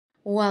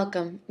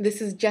Welcome. This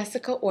is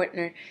Jessica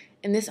Ortner,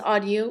 and this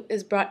audio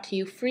is brought to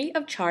you free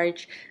of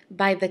charge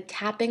by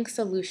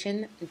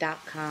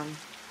thetappingsolution.com.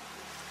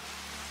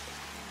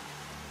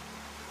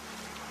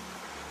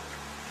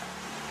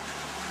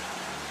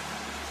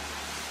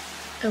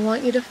 I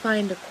want you to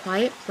find a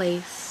quiet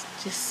place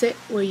to sit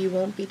where you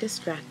won't be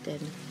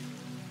distracted.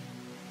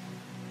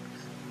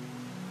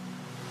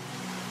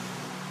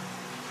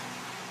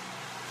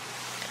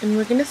 And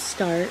we're going to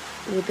start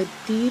with a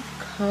deep,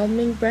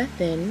 calming breath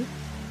in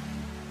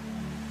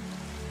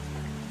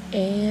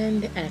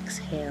and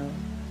exhale.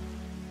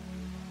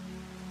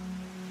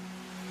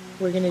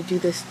 We're going to do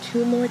this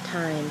 2 more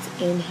times.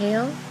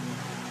 Inhale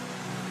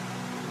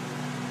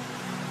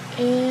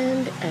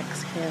and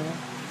exhale.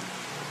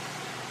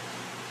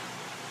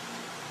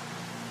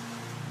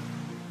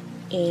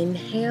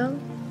 Inhale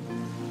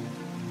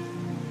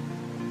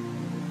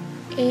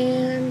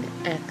and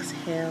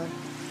exhale.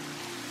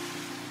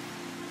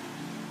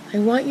 I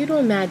want you to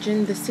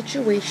imagine the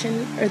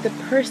situation or the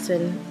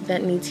person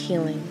that needs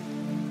healing.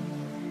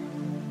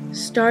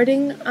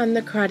 Starting on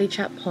the karate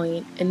chop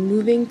point and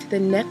moving to the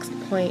next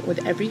point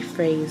with every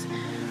phrase,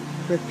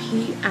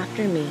 repeat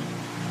after me.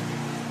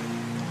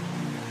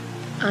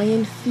 I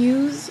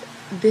infuse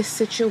this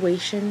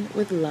situation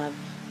with love.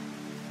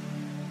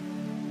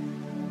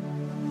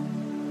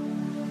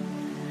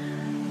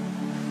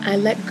 I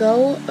let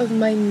go of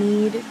my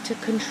need to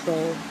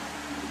control.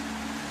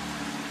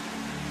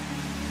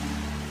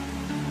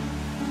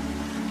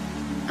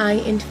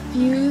 I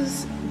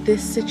infuse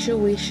this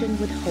situation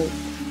with hope.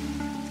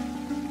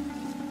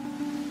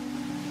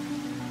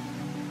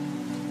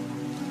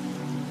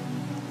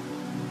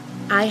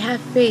 I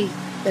have faith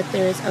that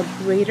there is a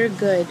greater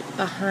good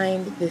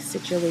behind this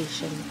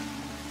situation.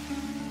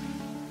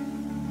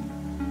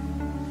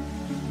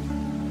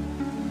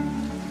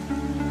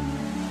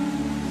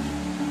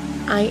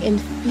 I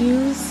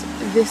infuse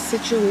this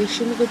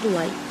situation with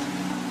light.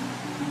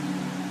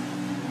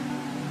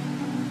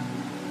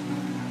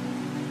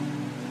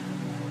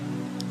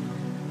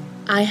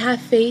 I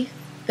have faith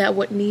that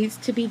what needs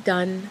to be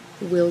done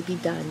will be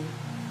done.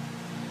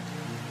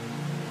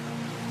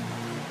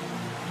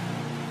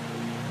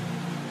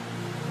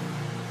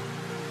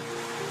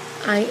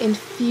 I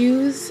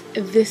infuse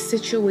this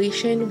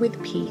situation with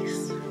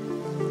peace.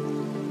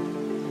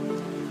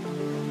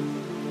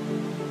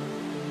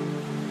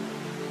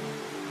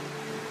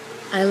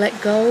 I let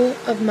go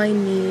of my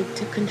need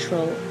to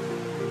control.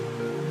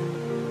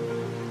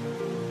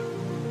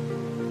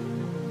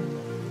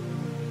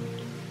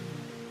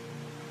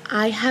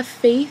 I have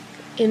faith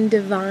in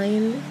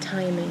divine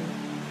timing.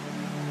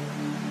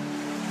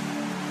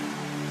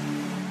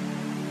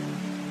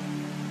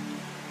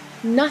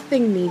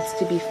 Nothing needs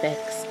to be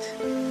fixed.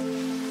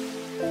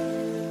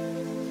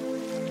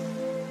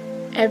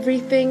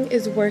 Everything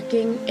is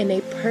working in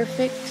a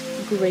perfect,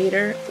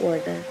 greater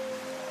order.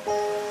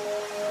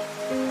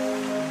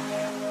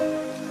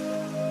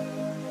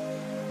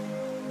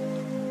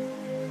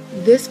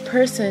 This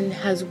person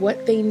has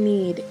what they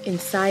need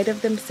inside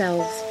of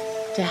themselves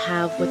to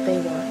have what they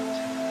want.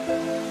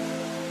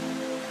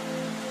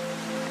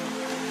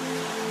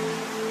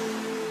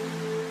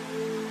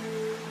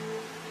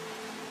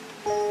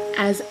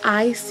 As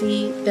I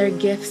see their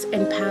gifts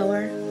and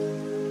power,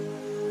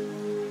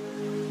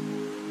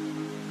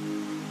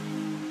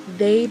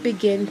 they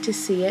begin to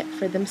see it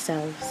for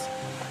themselves.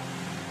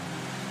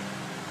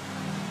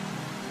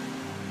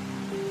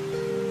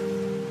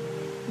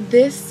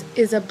 This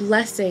is a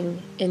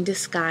blessing in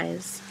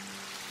disguise.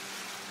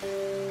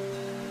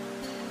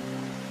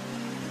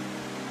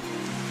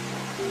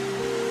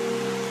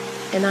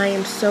 And I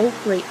am so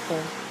grateful.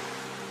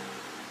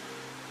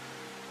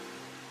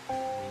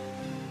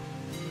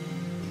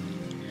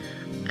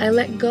 I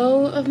let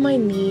go of my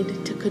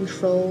need to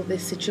control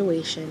this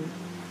situation.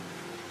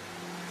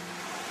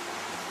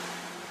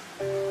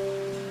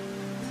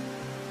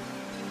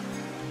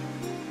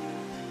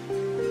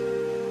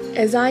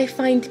 As I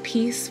find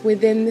peace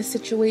within the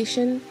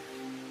situation,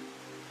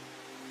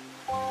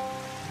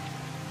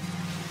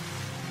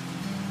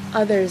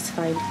 others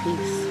find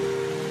peace.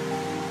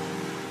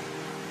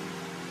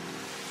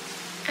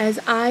 As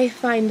I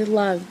find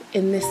love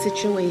in this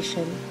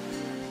situation,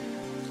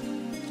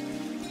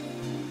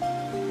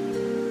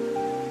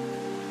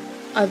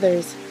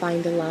 others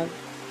find love.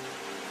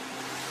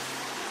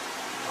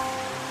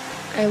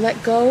 I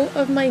let go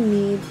of my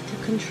need to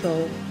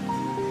control.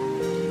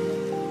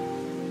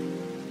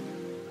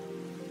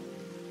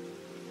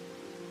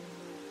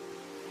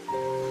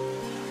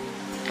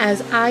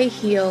 As I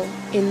heal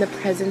in the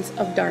presence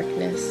of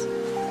darkness,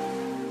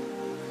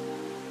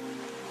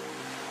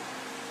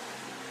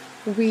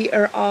 we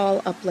are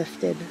all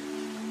uplifted.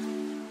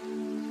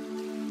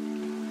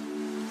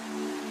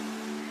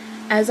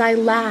 As I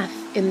laugh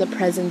in the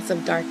presence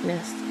of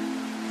darkness,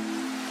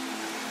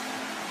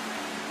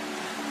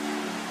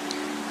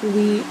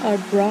 we are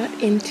brought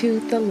into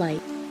the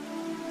light.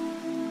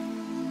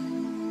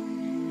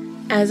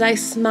 As I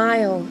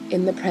smile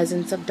in the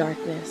presence of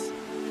darkness,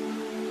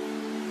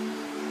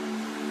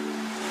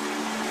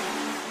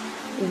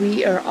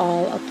 we are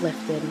all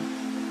uplifted.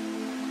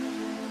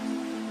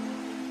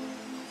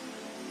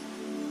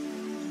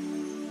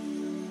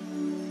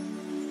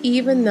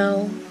 Even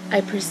though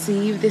I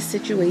perceive this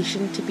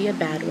situation to be a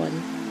bad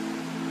one,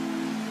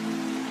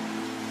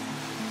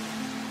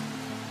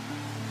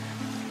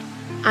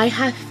 I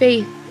have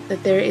faith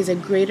that there is a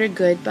greater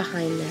good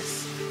behind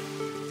this.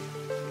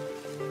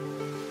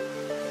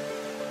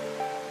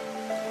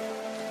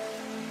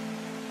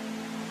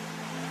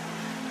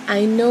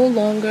 I no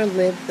longer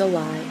live the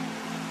lie.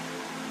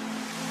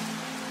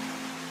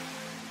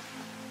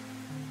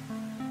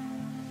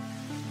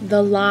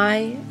 The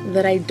lie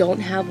that I don't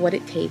have what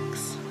it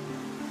takes.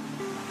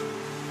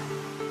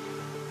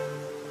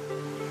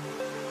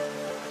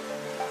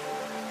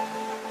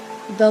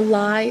 The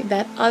lie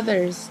that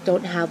others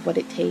don't have what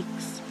it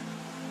takes.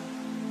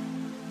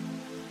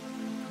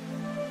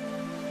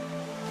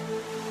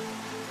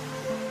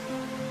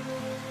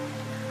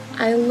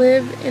 I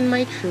live in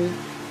my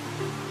truth.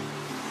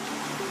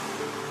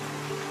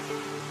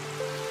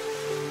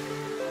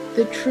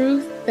 The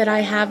truth that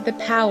I have the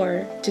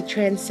power to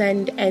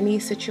transcend any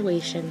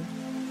situation.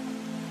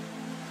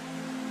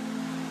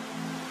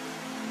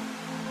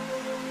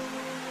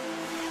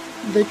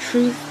 The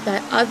truth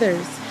that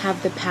others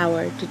have the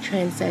power to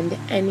transcend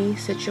any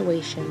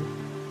situation.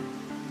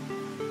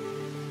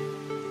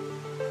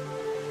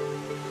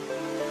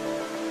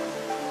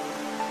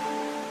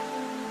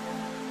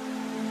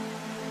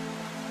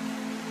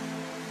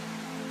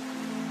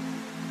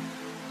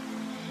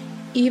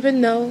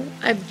 Even though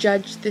I've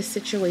judged this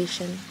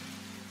situation,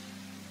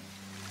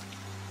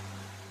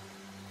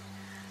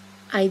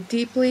 I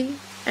deeply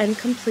and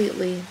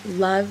completely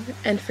love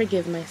and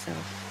forgive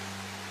myself.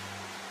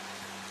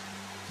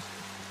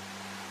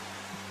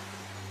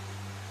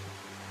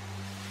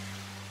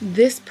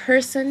 This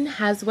person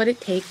has what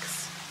it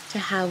takes to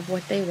have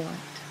what they want.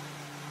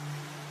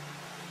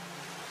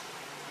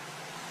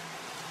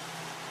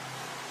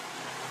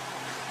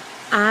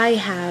 I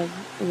have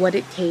what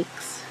it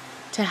takes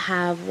to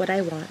have what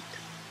I want.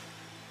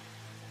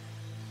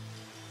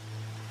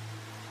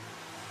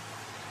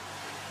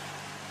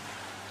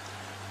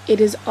 It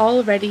is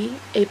already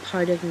a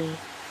part of me.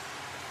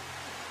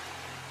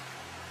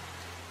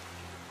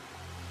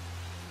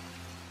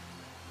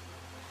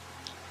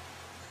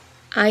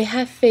 I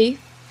have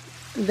faith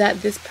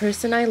that this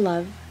person I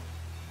love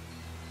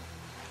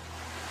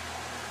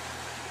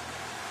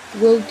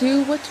will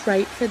do what's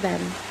right for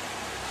them.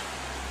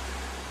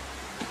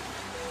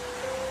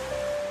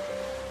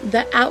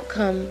 The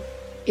outcome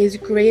is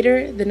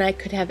greater than I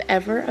could have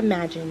ever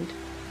imagined.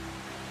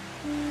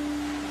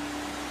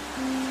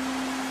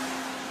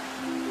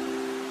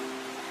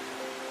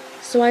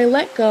 So I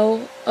let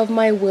go of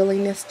my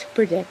willingness to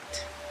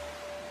predict.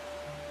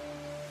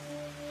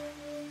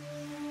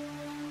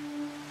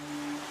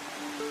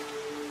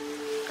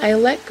 I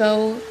let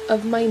go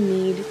of my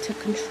need to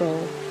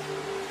control.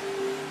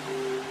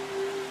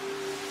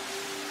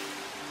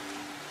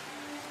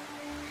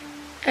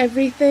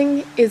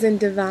 Everything is in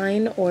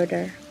divine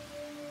order.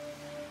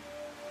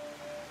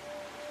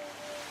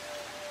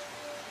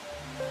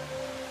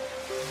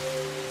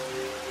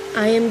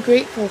 I am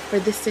grateful for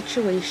this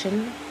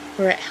situation,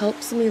 for it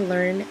helps me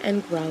learn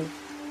and grow.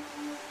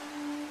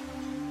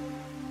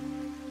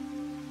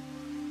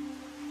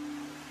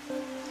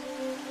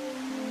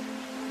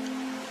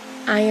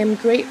 I am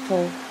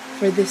grateful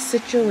for this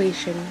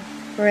situation,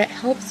 for it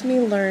helps me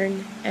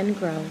learn and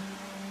grow.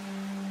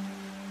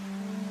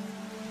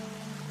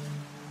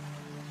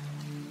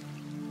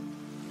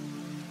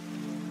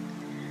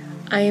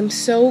 I am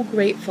so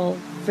grateful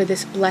for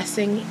this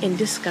blessing in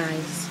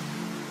disguise.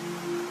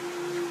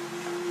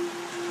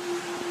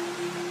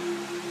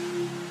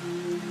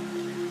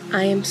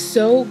 I am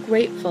so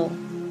grateful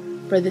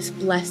for this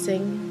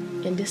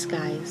blessing in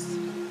disguise.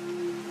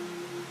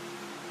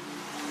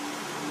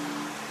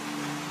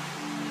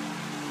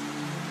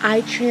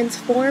 I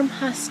transform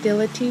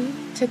hostility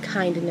to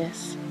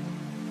kindness.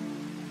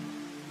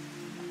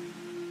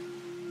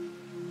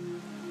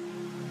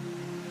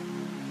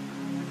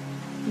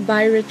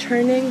 By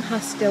returning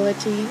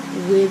hostility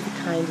with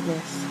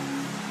kindness.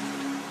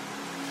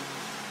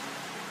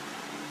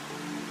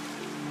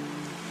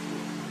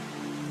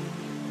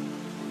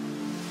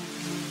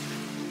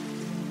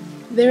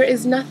 There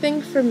is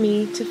nothing for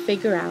me to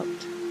figure out.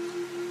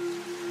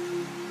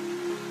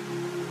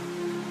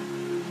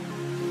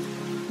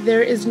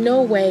 There is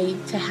no way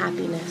to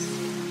happiness.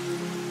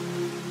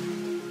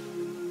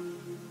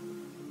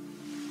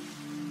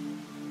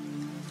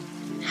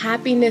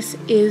 Happiness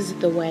is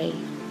the way.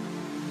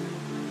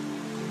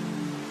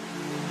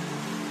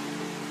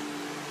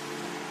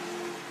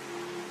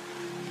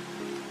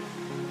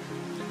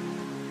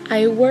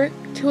 I work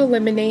to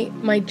eliminate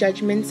my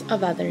judgments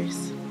of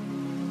others.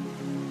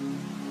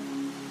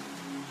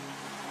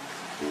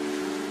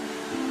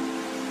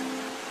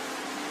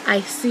 I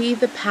see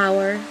the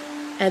power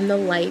and the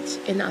light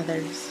in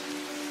others.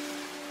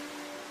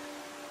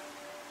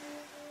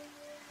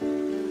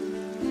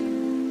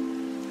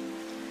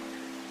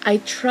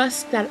 I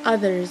trust that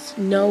others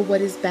know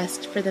what is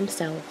best for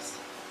themselves.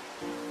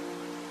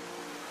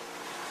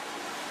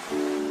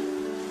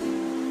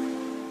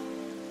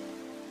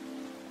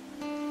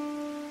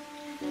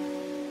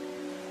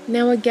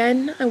 Now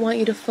again, I want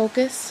you to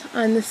focus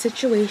on the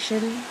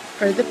situation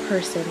or the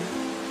person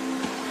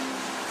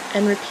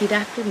and repeat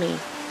after me.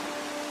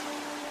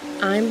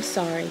 I'm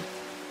sorry.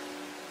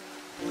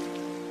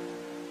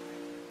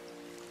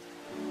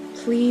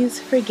 Please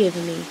forgive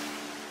me.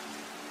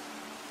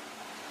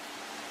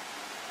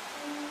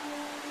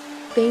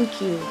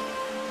 Thank you.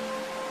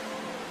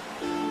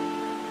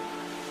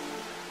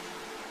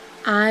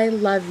 I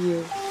love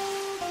you.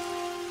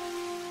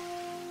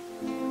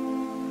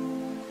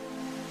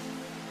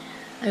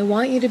 I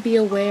want you to be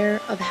aware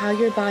of how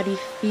your body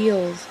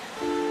feels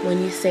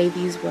when you say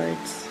these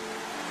words.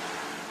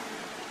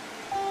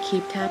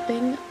 Keep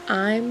tapping.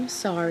 I'm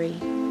sorry.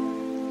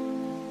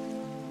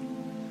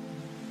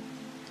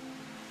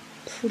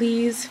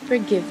 Please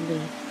forgive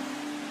me.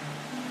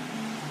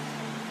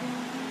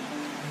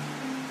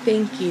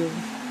 Thank you.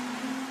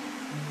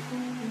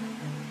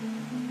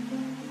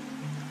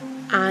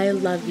 I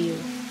love you.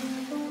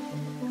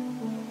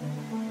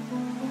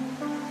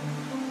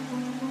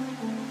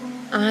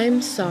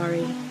 I'm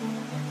sorry.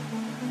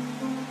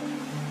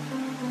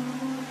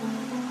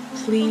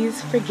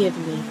 Please forgive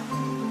me.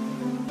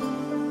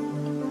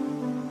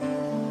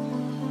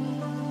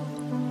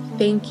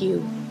 Thank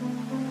you.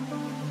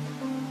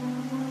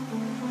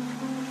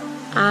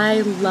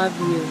 I love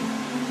you.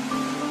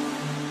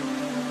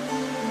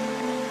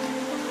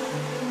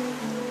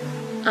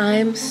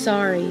 I'm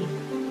sorry.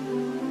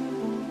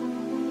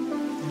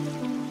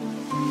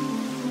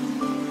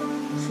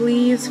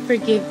 Please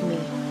forgive me.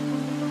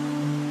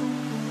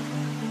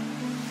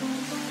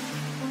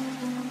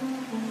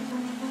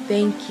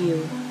 Thank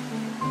you.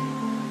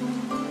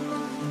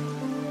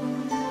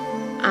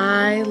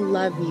 I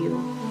love you.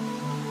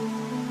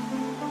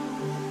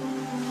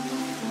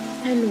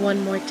 And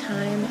one more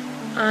time,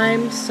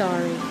 I'm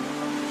sorry.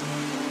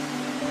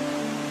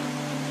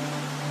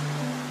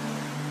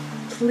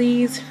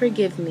 Please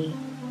forgive me.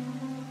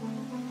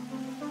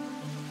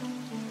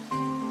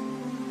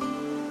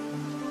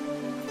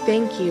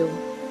 Thank you.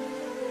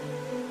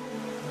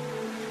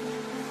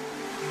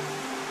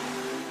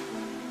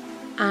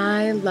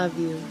 I love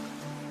you.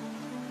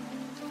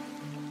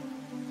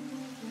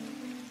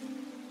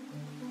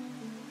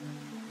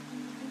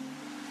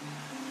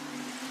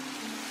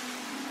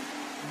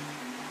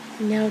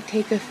 Now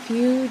take a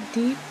few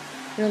deep,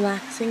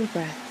 relaxing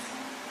breaths.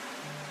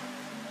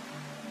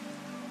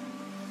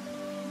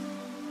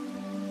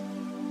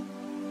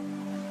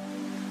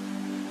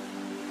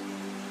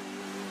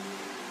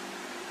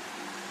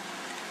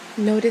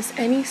 Notice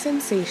any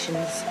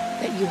sensations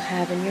that you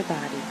have in your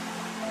body.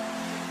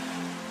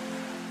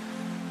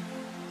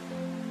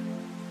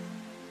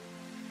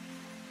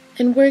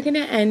 And we're going to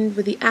end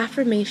with the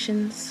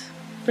affirmations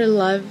for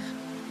love,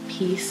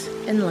 peace,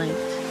 and light.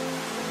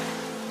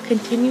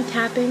 Continue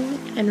tapping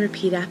and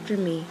repeat after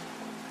me.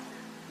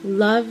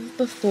 Love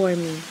before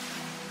me.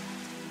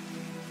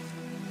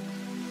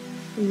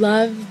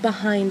 Love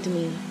behind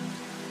me.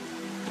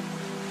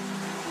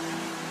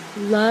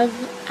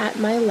 Love at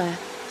my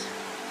left.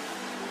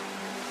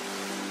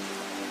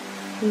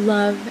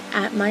 Love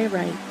at my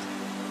right.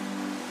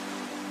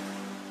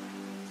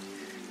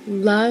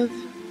 Love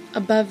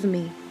above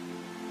me.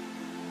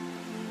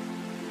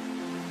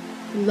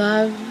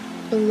 Love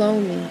below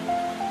me.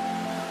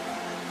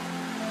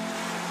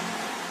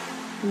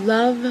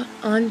 Love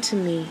onto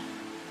me.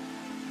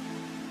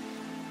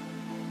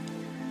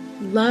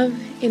 Love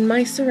in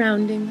my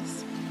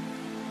surroundings.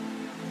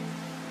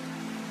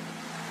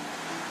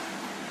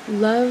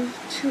 Love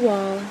to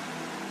all.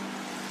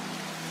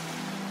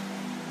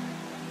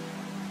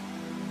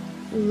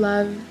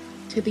 Love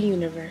to the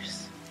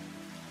universe.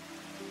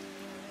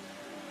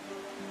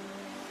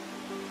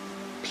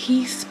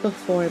 Peace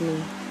before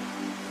me.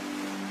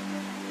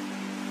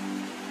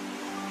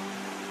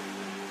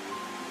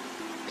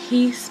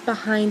 Peace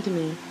behind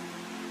me.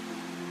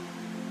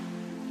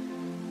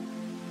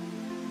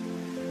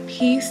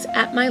 Peace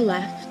at my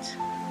left.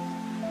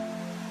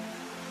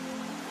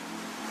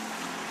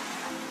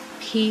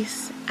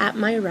 Peace at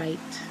my right.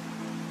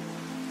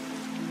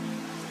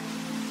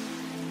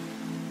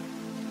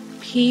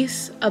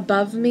 Peace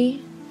above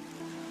me.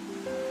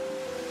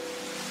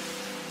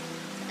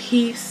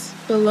 Peace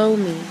below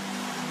me.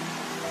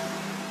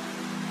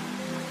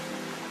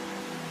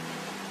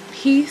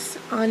 Peace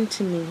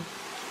onto me.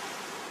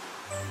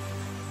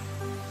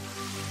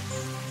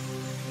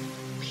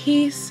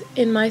 Peace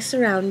in my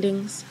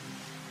surroundings.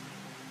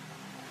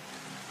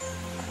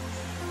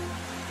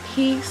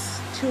 Peace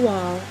to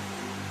all.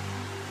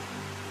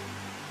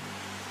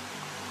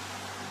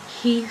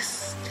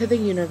 Peace to the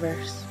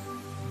universe.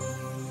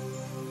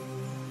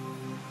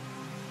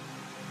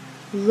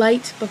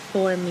 Light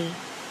before me.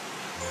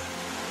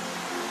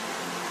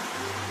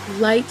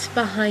 Light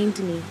behind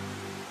me.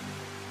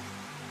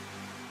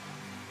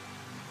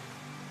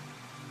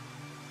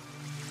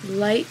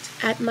 Light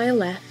at my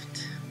left.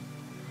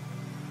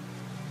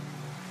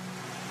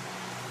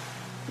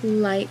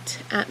 Light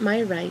at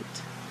my right.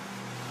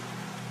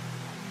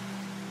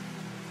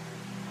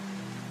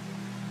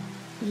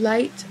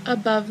 Light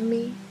above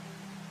me.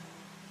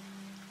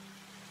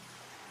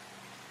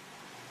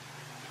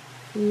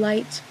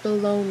 light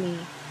below me,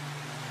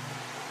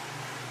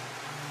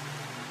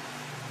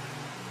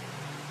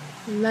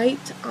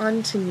 light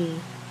onto me,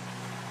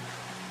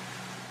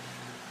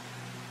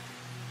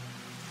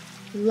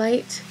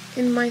 light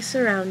in my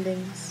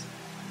surroundings,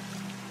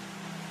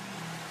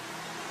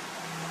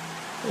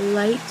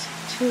 light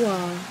to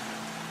all,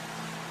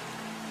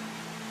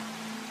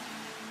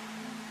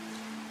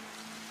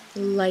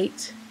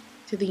 light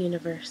to the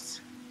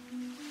universe.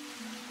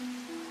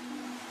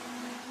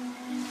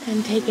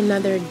 And take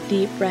another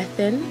deep breath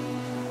in.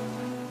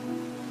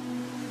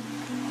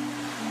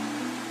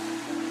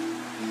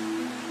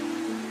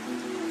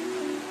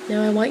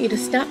 Now I want you to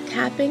stop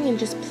tapping and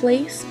just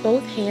place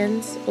both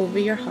hands over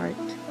your heart.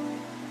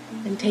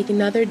 And take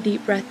another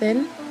deep breath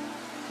in.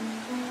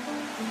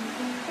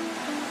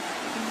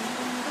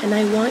 And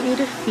I want you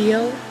to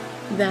feel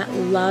that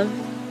love,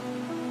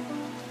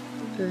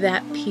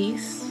 that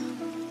peace,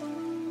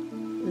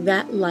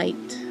 that light.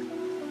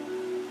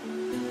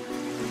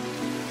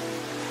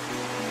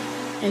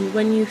 And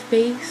when you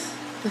face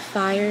the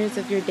fires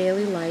of your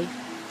daily life,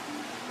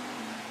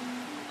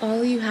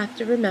 all you have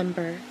to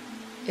remember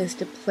is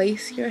to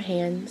place your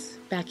hands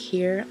back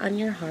here on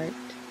your heart,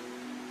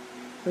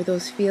 where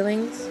those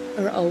feelings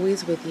are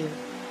always with you.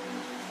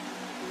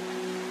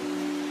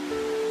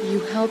 You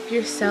help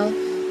yourself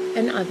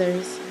and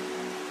others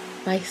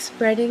by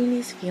spreading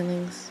these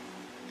feelings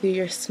through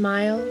your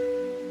smile,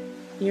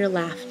 your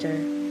laughter,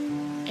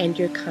 and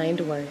your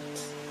kind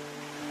words.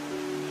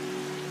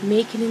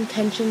 Make an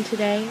intention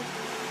today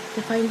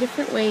to find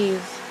different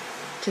ways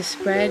to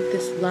spread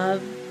this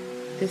love,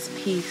 this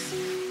peace,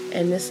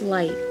 and this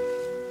light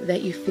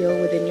that you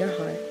feel within your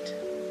heart.